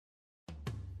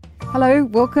Hello,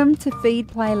 welcome to Feed,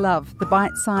 Play, Love, the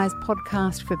bite-sized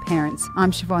podcast for parents.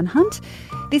 I'm Siobhan Hunt.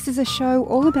 This is a show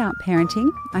all about parenting.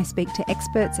 I speak to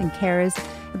experts and carers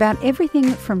about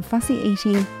everything from fussy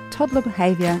eating, toddler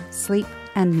behaviour, sleep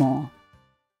and more.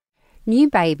 New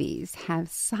babies have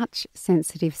such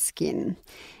sensitive skin,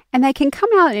 and they can come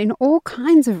out in all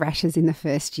kinds of rashes in the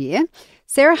first year.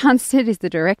 Sarah Hunstead is the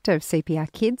director of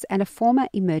CPR Kids and a former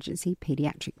emergency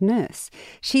paediatric nurse.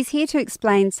 She's here to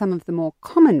explain some of the more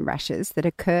common rashes that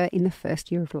occur in the first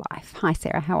year of life. Hi,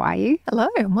 Sarah. How are you? Hello,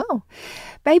 I'm well.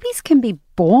 Babies can be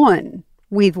born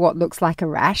with what looks like a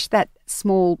rash, that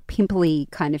small pimply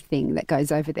kind of thing that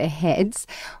goes over their heads.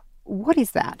 What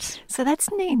is that? So that's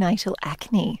neonatal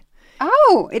acne.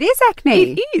 Oh, it is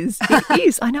acne. It is. It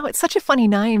is. I know, it's such a funny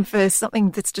name for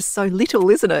something that's just so little,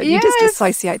 isn't it? Yes. You just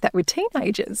associate that with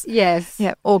teenagers. Yes.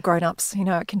 Yeah, or grown-ups. You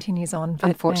know, it continues on.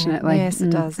 But, unfortunately. Yes, it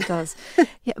does. It does.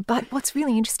 Yeah, but what's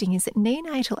really interesting is that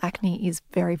neonatal acne is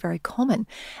very, very common.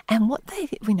 And what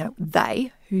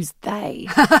who's they?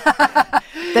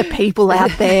 The people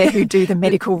out there who do the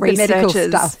medical researchers. The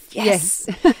medical stuff. Yes.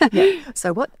 Yeah.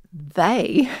 So what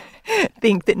they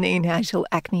think that neonatal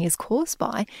acne is caused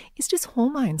by is just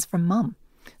hormones from mum.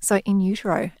 So in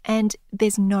utero, and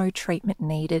there's no treatment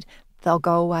needed. They'll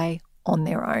go away on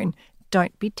their own.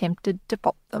 Don't be tempted to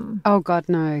pop them. Oh, God,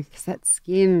 no, because that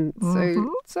skin,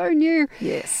 so new.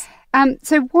 Yes.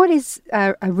 So what is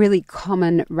a really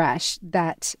common rash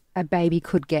that a baby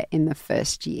could get in the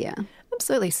first year?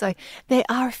 Absolutely. So there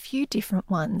are a few different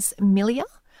ones. Milia,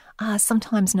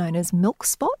 sometimes known as milk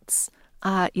spots,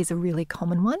 is a really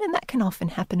common one, and that can often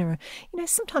happen,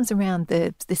 sometimes around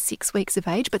the 6 weeks of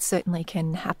age, but certainly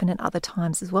can happen at other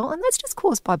times as well. And that's just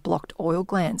caused by blocked oil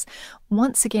glands.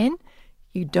 Once again,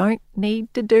 you don't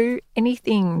need to do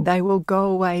anything. They will go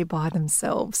away by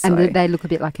themselves. So, and they look a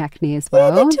bit like acne as well.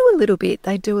 Yeah, they do a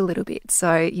little bit.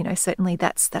 So, certainly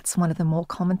that's one of the more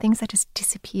common things. They just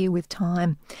disappear with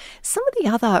time. Some of the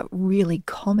other really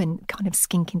common kind of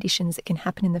skin conditions that can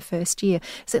happen in the first year,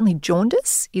 certainly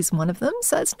jaundice is one of them.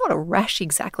 So it's not a rash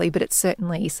exactly, but it's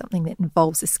certainly something that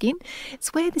involves the skin.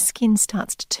 It's where the skin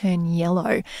starts to turn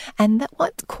yellow. And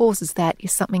what causes that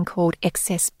is something called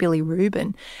excess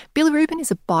bilirubin. Bilirubin is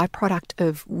a byproduct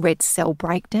of red cell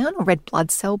breakdown or red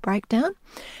blood cell breakdown.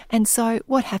 And so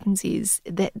what happens is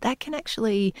that can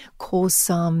actually cause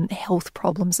some health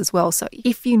problems as well. So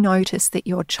if you notice that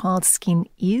your child's skin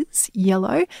is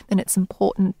yellow, then it's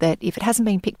important that if it hasn't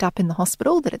been picked up in the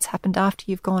hospital, that it's happened after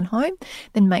you've gone home,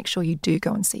 then make sure you do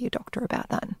go and see your doctor about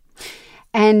that.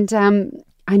 And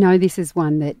I know this is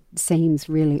one that seems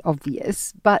really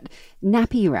obvious, but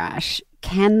nappy rash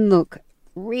can look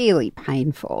really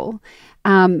painful.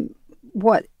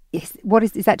 What is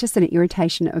that just an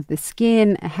irritation of the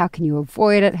skin? How can you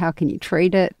avoid it? How can you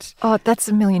treat it? Oh, that's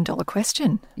 $1 million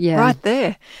question. Yeah. Right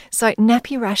there. So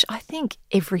nappy rash, I think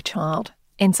every child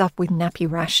ends up with nappy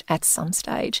rash at some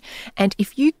stage. And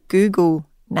if you Google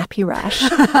nappy rash,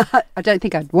 I don't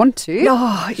think I'd want to.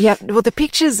 Oh, yeah. Well, the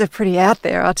pictures are pretty out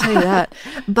there, I'll tell you that.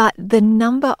 But the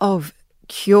number of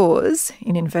cures,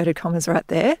 in inverted commas right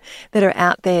there, that are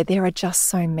out there are just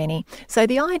so many. So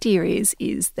the idea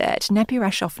is that nappy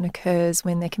rash often occurs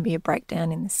when there can be a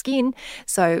breakdown in the skin.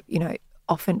 So,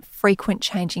 often frequent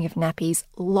changing of nappies,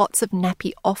 lots of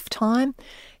nappy off time.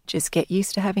 Just get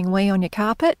used to having wee on your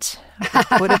carpet,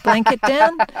 put a blanket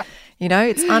down.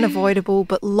 It's unavoidable,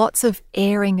 but lots of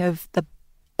airing of the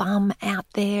bum out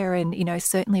there and,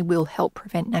 certainly will help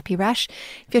prevent nappy rash.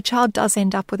 If your child does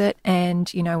end up with it,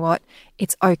 and you know what,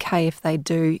 it's okay if they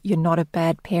do, you're not a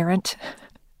bad parent.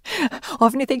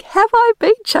 Often you think, have I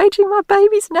been changing my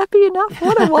baby's nappy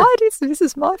enough? This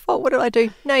is my fault. What did I do?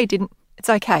 No, you didn't. It's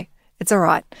okay. It's all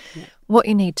right. Yeah. What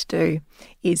you need to do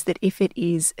is that if it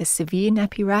is a severe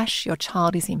nappy rash, your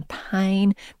child is in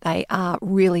pain, they are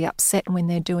really upset when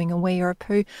they're doing a wee or a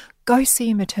poo, go see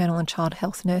your maternal and child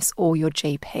health nurse or your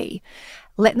GP.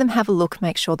 Let them have a look,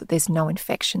 make sure that there's no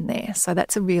infection there. So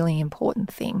that's a really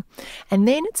important thing. And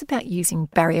then it's about using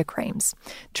barrier creams.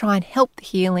 Try and help the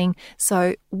healing.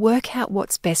 So work out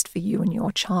what's best for you and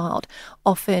your child.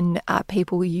 Often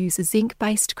people will use a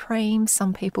zinc-based cream.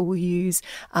 Some people will use,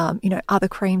 other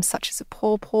creams such as a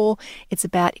pawpaw. It's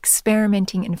about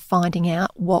experimenting and finding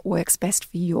out what works best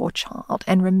for your child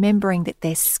and remembering that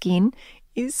their skin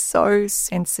is so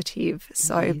sensitive.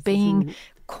 So being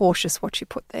cautious what you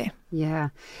put there. Yeah.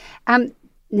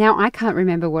 Now I can't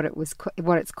remember what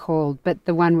it's called, but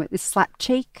the one with the slap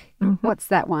cheek. Mm-hmm. What's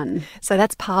that one? So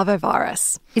that's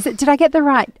parvovirus. Is it? Did I get the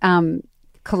right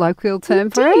colloquial term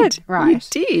for it?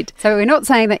 Right. You did. So we're not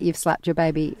saying that you've slapped your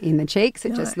baby in the cheeks.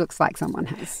 It just looks like someone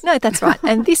has. No, that's right.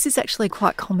 And this is actually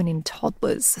quite common in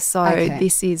toddlers. So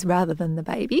this is rather than the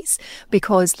babies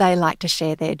because they like to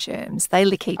share their germs. They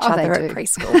lick each other at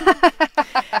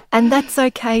preschool. And that's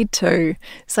okay too.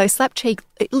 So slap cheek,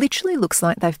 it literally looks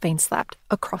like they've been slapped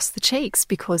across the cheeks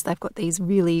because they've got these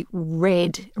really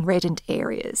reddened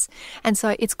areas. And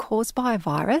so it's caused by a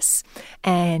virus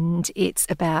and it's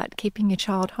about keeping your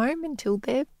child home until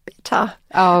they're better.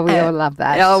 Oh, we all love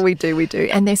that. Oh, we do.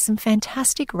 And there's some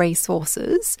fantastic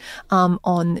resources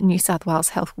on the New South Wales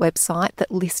Health website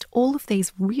that list all of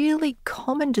these really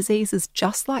common diseases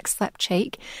just like slap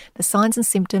cheek, the signs and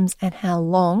symptoms and how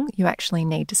long you actually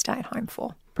need to stay at home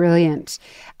for. Brilliant.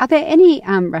 Are there any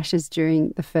rashes during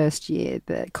the first year,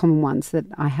 the common ones that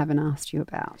I haven't asked you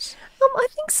about? I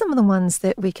think some of the ones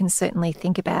that we can certainly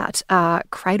think about are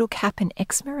cradle cap and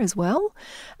eczema as well.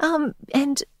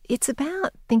 And it's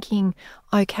about thinking,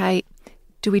 okay,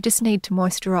 do we just need to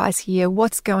moisturise here?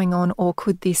 What's going on? Or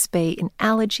could this be an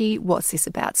allergy? What's this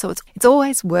about? So it's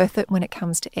always worth it when it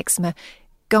comes to eczema,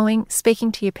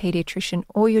 speaking to your paediatrician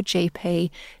or your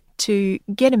GP to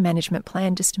get a management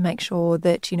plan just to make sure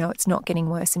that, it's not getting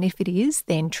worse. And if it is,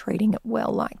 then treating it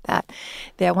well like that.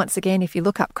 There, once again, if you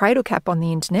look up cradle cap on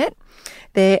the internet,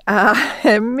 there are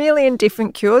a million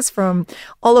different cures from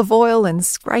olive oil and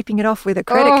scraping it off with a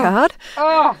credit card.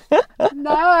 Oh,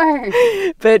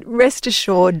 no. But rest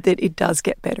assured that it does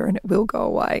get better and it will go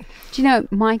away. Do you know,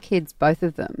 my kids, both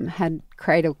of them, had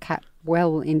cradle cap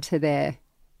well into their...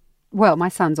 Well, my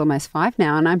son's almost 5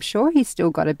 now, and I'm sure he's still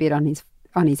got a bit on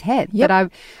his head. Yep.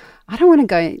 But I don't want to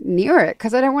go near it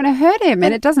because I don't want to hurt him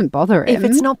and it doesn't bother him. If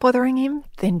it's not bothering him,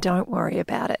 then don't worry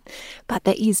about it. But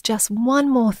there is just one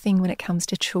more thing when it comes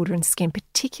to children's skin,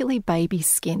 particularly baby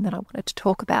skin, that I wanted to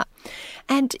talk about.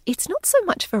 And it's not so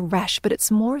much of a rash, but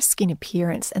it's more a skin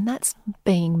appearance, and that's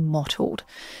being mottled.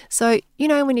 So,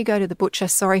 when you go to the butcher,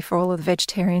 sorry for all of the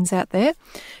vegetarians out there,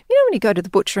 when you go to the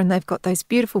butcher and they've got those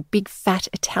beautiful big fat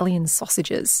Italian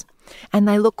sausages, and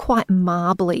they look quite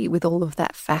marbly with all of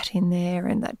that fat in there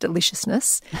and that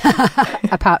deliciousness.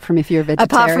 Apart from if you're a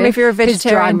vegetarian. Apart from if you're a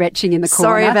vegetarian. Who's dry retching in the corner.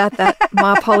 Sorry about that.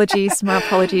 My apologies.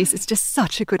 It's just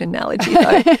such a good analogy,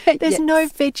 though. There's no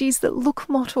veggies that look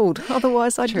mottled.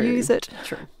 Otherwise, I'd use it.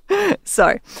 True.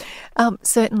 So,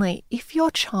 certainly, if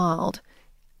your child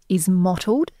is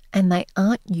mottled and they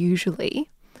aren't usually,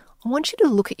 I want you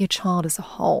to look at your child as a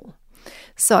whole.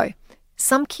 So,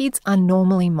 some kids are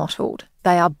normally mottled.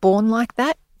 They are born like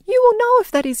that. You will know if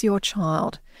that is your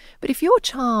child. But if your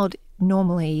child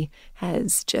normally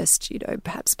has just,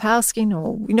 perhaps pale skin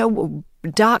or,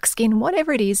 dark skin,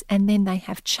 whatever it is, and then they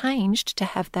have changed to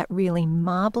have that really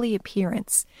marbly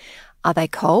appearance, are they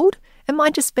cold? It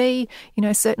might just be,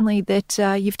 certainly that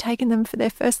you've taken them for their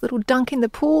first little dunk in the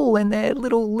pool and their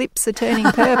little lips are turning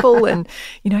purple and,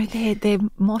 they're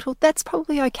mottled. That's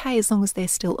probably okay as long as they're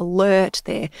still alert,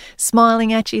 they're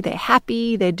smiling at you, they're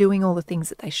happy, they're doing all the things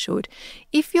that they should.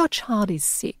 If your child is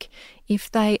sick,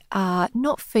 if they are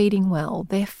not feeding well,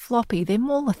 they're floppy, they're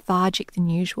more lethargic than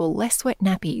usual, less wet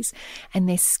nappies, and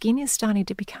their skin is starting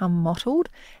to become mottled,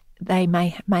 they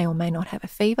may or may not have a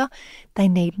fever, they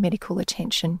need medical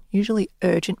attention, usually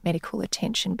urgent medical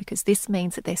attention, because this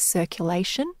means that their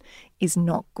circulation is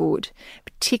not good,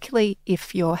 particularly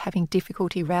if you're having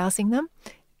difficulty rousing them.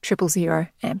 000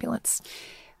 ambulance.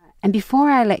 And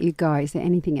before I let you go, is there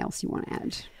anything else you want to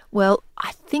add? Well,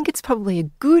 I think it's probably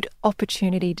a good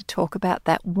opportunity to talk about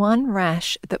that one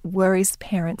rash that worries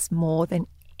parents more than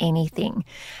anything,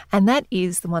 and that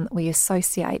is the one that we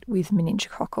associate with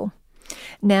meningococcal.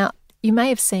 Now, you may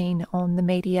have seen on the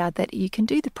media that you can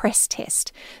do the press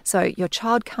test. So your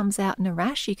child comes out in a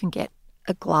rash, you can get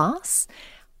a glass,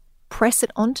 press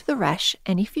it onto the rash,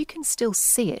 and if you can still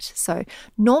see it. So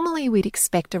normally we'd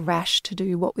expect a rash to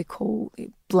do what we call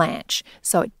blanch.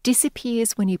 So it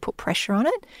disappears when you put pressure on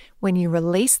it. When you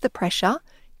release the pressure,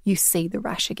 you see the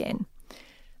rash again.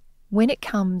 When it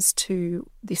comes to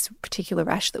this particular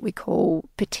rash that we call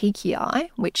petechiae,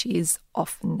 which is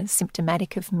often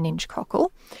symptomatic of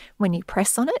meningococcal, when you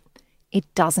press on it, it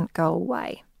doesn't go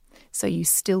away. So you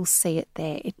still see it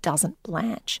there. It doesn't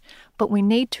blanch. But we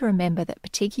need to remember that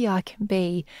petechiae can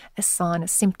be a sign, a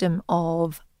symptom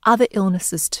of other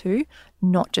illnesses too,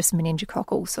 not just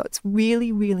meningococcal. So it's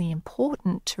really, really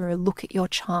important to look at your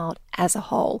child as a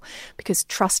whole, because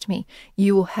trust me,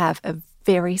 you will have a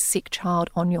very sick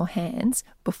child on your hands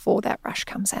before that rash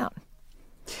comes out.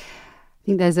 I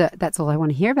think that's all I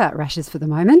want to hear about rashes for the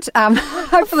moment.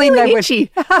 Hopefully, itchy.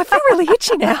 I feel really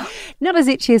itchy now. Not as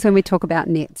itchy as when we talk about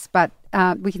nets, but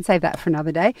we can save that for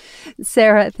another day.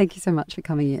 Sarah, thank you so much for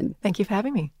coming in. Thank you for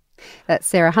having me. That's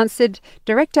Sarah Hunstead,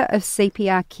 Director of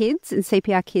CPR Kids. And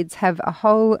CPR Kids have a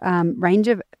whole range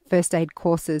of first aid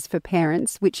courses for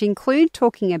parents, which include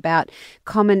talking about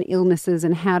common illnesses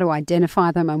and how to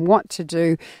identify them and what to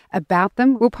do about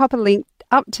them. We'll pop a link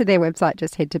up to their website.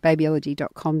 Just head to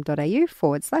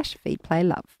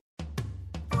babyology.com.au/feedplaylove.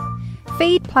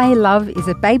 Feed, Play, Love is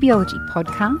a babyology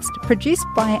podcast produced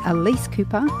by Elise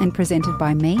Cooper and presented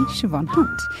by me, Siobhan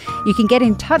Hunt. You can get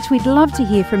in touch. We'd love to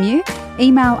hear from you.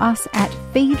 Email us at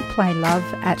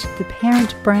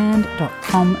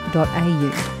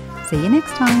feedplaylove@theparentbrand.com.au. See you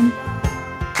next time.